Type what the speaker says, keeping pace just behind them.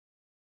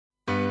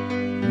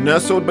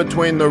Nestled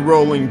between the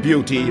rolling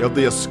beauty of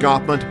the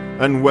escarpment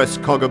and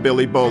West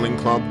Coggabilly Bowling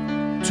Club,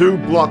 2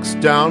 blocks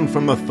down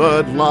from the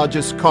 3rd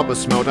largest copper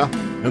smelter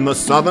in the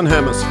Southern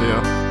Hemisphere,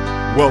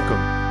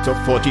 welcome to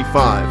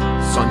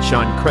 45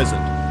 Sunshine Crescent.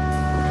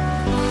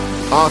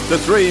 After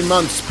 3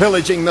 months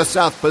pillaging the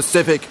South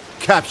Pacific,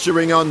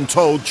 capturing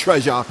untold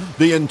treasure,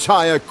 the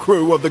entire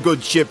crew of the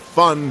good ship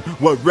Fun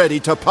were ready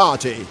to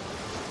party.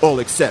 All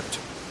except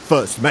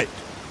First Mate.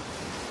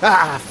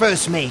 Ah,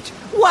 First Mate,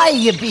 why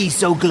you be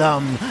so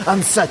glum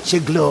on such a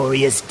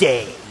glorious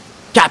day?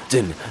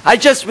 Captain, I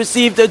just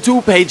received a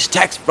 2-page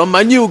text from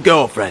my new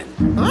girlfriend.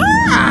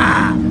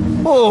 Ah!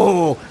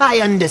 Oh, I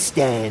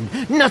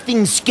understand.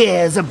 Nothing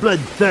scares a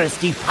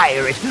bloodthirsty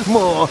pirate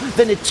more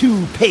than a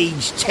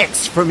 2-page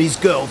text from his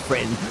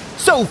girlfriend.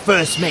 So,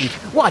 First Mate,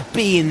 what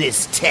be in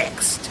this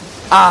text?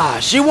 Ah,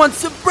 she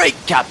wants a break,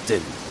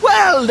 Captain.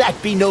 Well,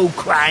 that be no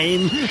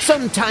crime.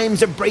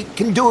 Sometimes a break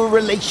can do a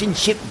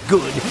relationship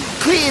good.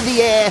 Clear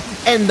the air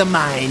and the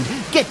mind.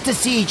 Get to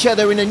see each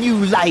other in a new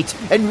light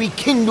and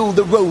rekindle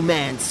the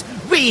romance.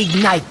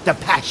 Reignite the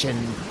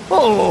passion.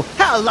 Oh,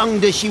 how long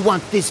does she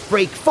want this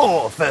break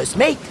for, First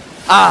Mate?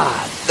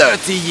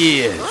 30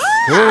 years.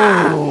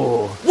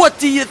 Oh. What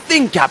do you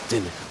think,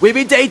 Captain? We've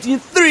been dating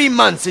 3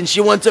 months and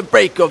she wants a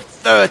break of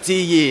 30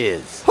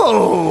 years.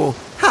 Oh,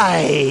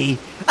 hi.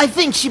 I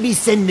think she be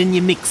sending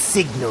you mixed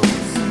signals.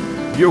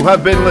 You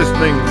have been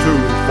listening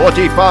to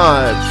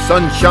 45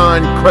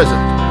 Sunshine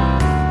Crescent.